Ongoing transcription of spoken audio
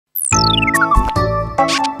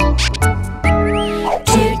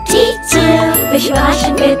TuTiTu, welch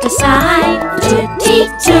überraschend wird es sein?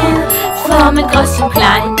 TuTiTu, Formen groß und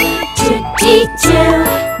klein. TuTiTu,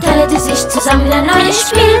 teilte sich zusammen in ein neues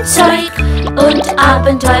Spielzeug und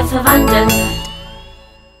Abenteuer verwandeln.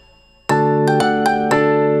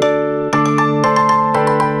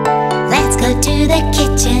 Let's go to the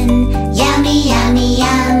kitchen, yummy, yummy,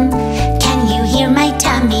 yum. Can you hear my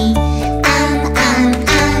tummy?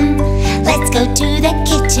 Let's go to the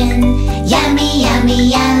kitchen, yummy,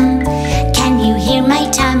 yummy, yum. Can you hear my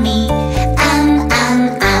tummy?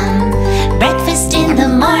 Breakfast in the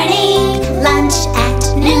morning, lunch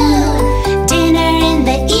at noon, dinner in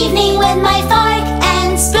the evening with my fork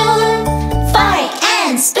and spoon. Fork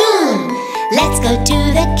and spoon. Let's go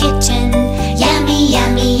to the kitchen, yummy,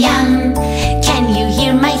 yummy, yum. Can you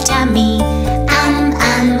hear my tummy?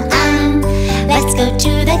 Let's go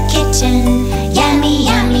to the kitchen, yummy,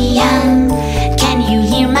 yummy, yum. Can you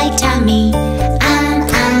hear my tummy?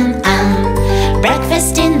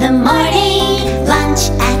 Breakfast in the morning, lunch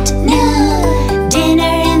at noon,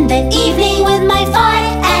 dinner in the evening with my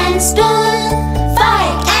fork and spoon.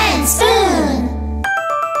 Fork and spoon.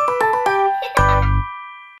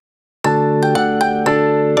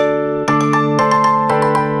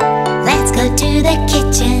 Let's go to the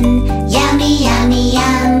kitchen, yummy, yummy,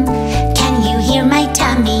 yum. Can you hear my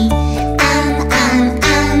tummy?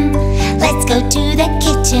 Let's go to the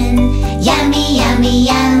kitchen, yummy, yummy,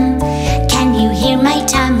 yum. Can you hear my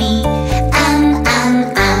tummy?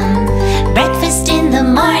 Breakfast in the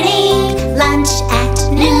morning, lunch at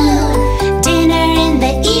noon, dinner in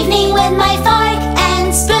the evening with my fork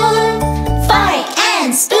and spoon. Fork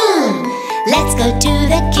and spoon. Let's go to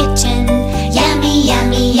the kitchen, yummy,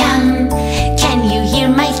 yummy, yum. Can you hear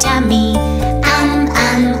my tummy?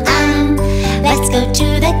 Let's go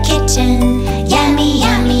to the kitchen, yummy,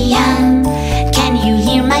 yummy, yum. Can you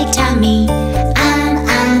hear my tummy?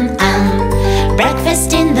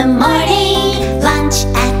 Breakfast in the morning, lunch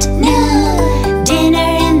at noon, dinner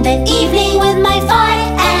in the evening with my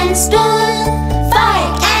fork and spoon.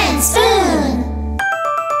 Fork and spoon.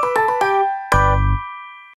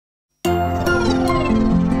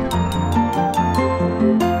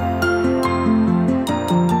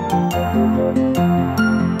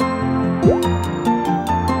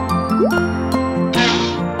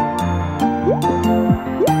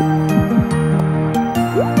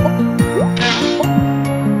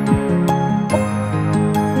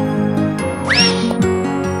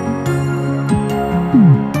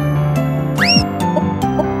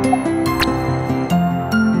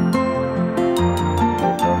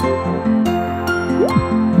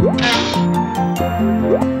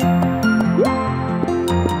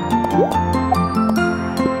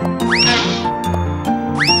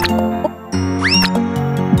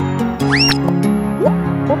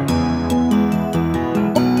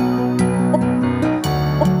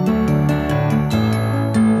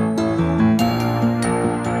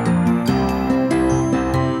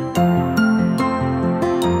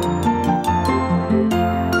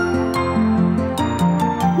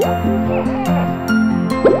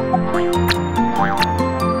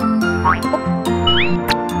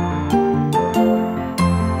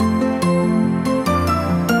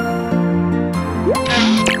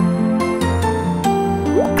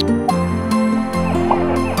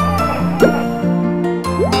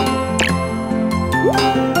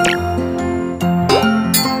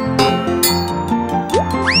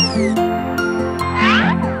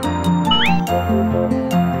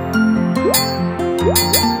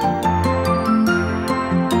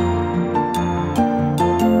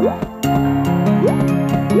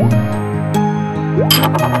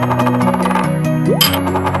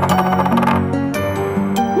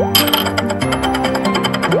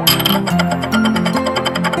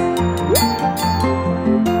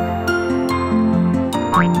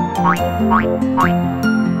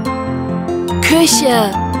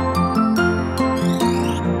 Küche.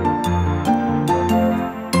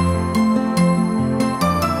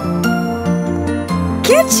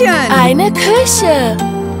 Kitchen. Eine Küche.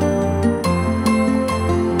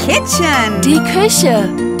 Kitchen. Die Küche.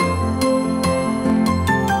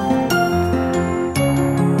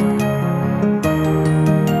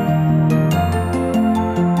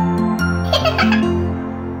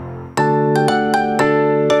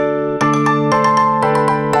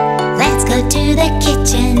 Let's go to the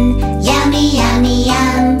kitchen, yummy, yummy,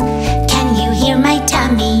 yum. Can you hear my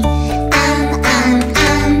tummy?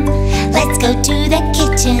 Let's go to the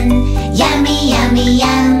kitchen, yummy, yummy,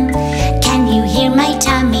 yum. Can you hear my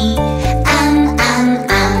tummy?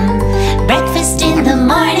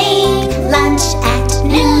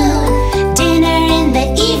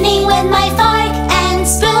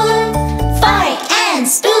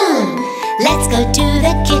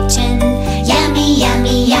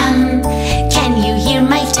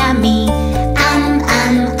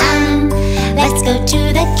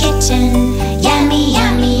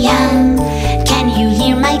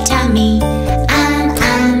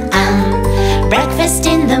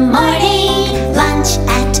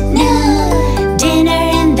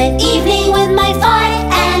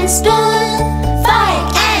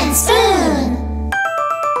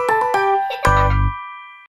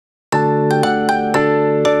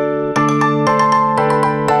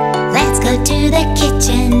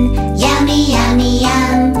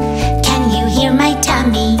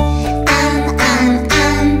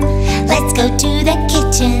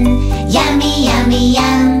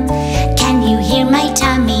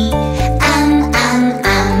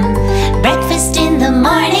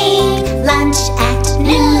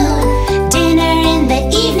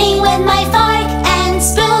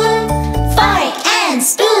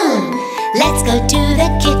 to the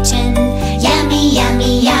kitchen. Yummy,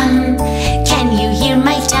 yummy, yum. Can you hear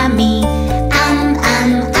my tummy?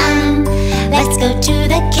 Let's go to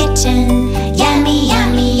the kitchen. Yummy,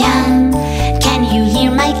 yummy, yum. Can you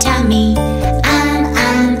hear my tummy?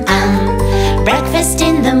 Breakfast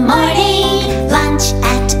in the morning, lunch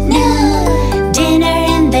at noon, dinner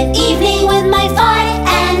in the evening with my fork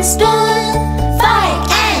and spoon.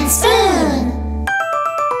 Fork and spoon.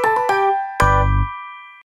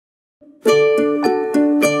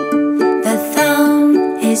 The phone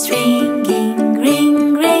is ringing,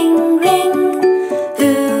 ring, ring, ring.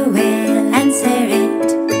 Who will answer it?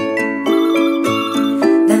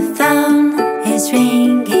 The phone is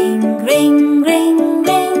ringing, ring, ring,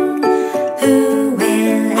 ring. Who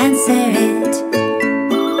will answer it?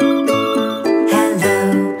 Hello,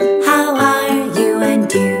 how are you?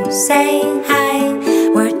 And you say hi.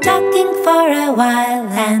 We're talking for a while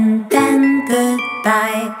and then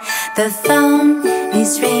goodbye. The phone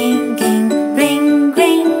is ringing, ring,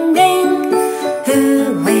 ring, ring.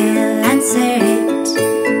 Who will answer it?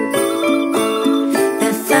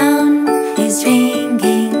 The phone is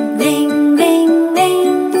ringing, ring, ring,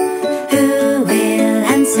 ring. Who will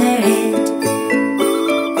answer it?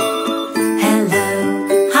 Hello,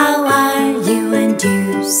 how are you? And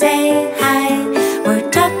you say hi. We're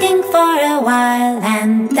talking for a while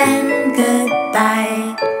and then goodbye.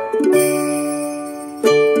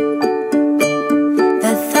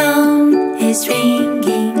 The phone is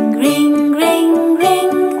ringing, ring, ring,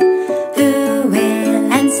 ring. Who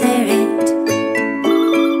will answer it?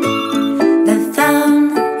 The phone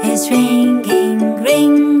is ringing,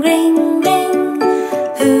 ring, ring, ring.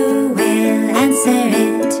 Who will answer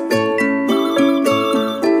it?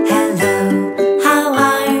 Hello, how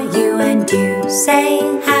are you? And you say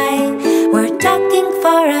hi. We're talking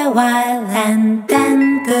for a while and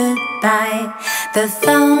then goodbye. The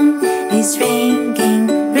phone is ringing,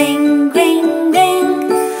 ring, ring, ring.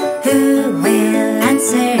 Who will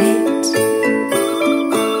answer it?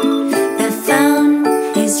 The phone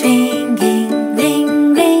is ringing,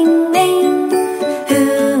 ring, ring, ring. Who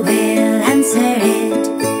will answer it?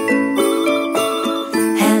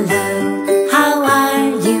 Hello, how are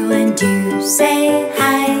you? And you say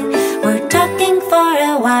hi. We're talking for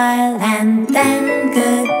a while and then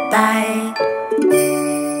goodbye.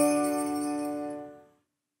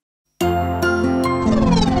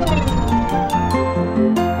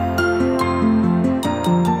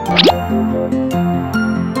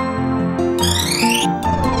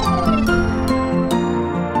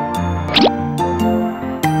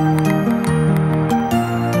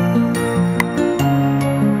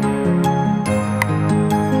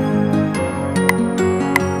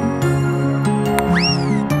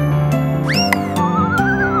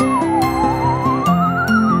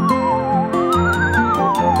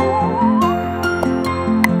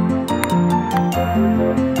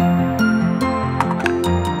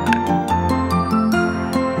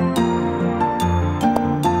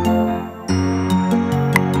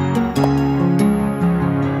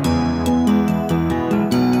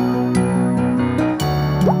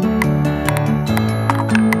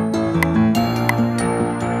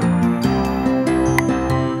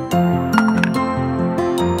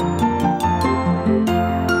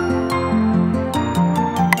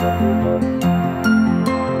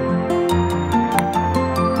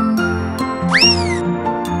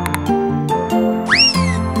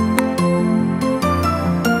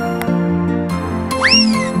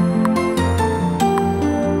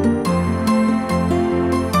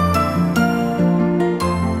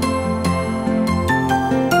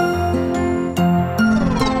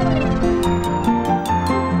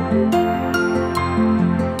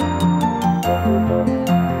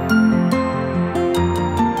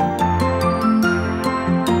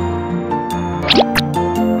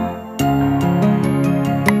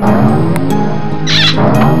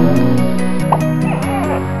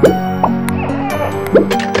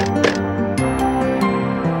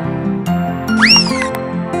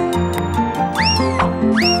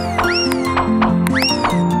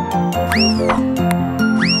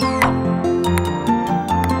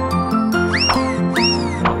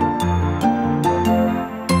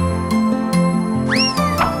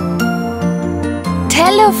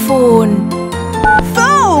 Telefon.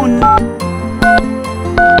 Phone.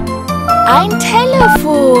 Ein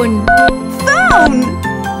Telefon. Phone.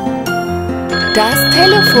 Das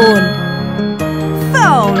Telefon.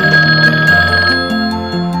 Phone.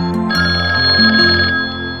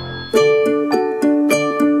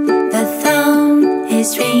 The phone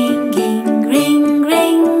is ringing, ring,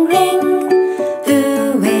 ring, ring. Who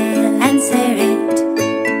will answer it?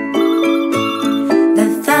 The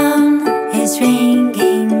phone is ringing.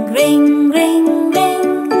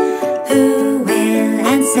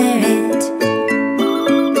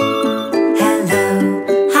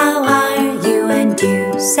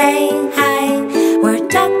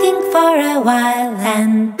 for a while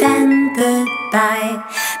and then goodbye.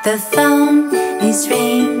 The phone is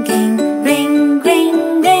ringing, ring,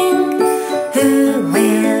 ring, ring. Who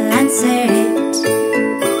will answer it?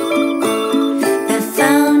 The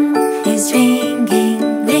phone is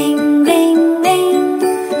ringing, ring, ring, ring.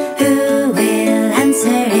 Who will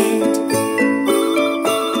answer it?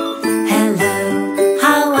 Hello,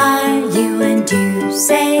 how are you? And you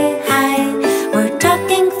say hi. We're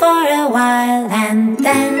talking for a while and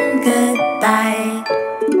then goodbye.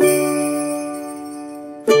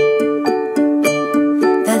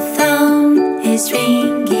 The phone is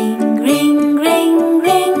ringing, ring, ring,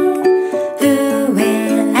 ring. Who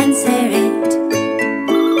will answer it?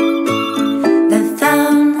 The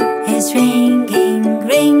phone is ringing,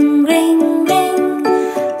 ring, ring, ring.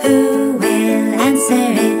 Who will answer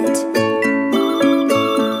it?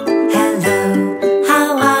 Hello, how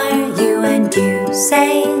are you? And you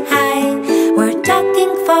say hi. We're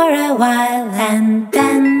talking for a while and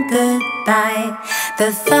then goodbye.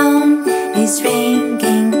 The phone is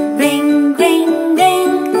ringing, ring, ring,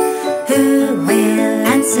 ring. Who will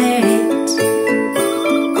answer it?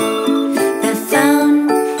 The phone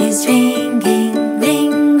is ringing,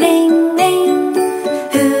 ring, ring, ring.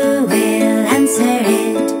 Who will answer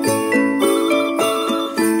it?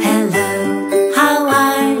 Hello, how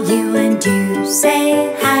are you? And you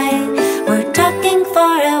say hi. We're talking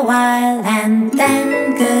for a while and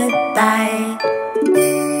then goodbye.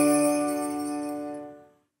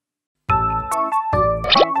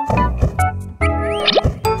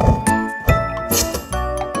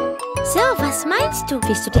 So, was meinst du?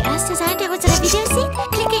 Willst du die erste Seite unserer Videos sehen?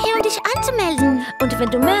 Klicke hier, um dich anzumelden. Und wenn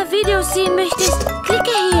du mehr Videos sehen möchtest,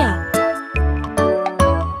 klicke hier.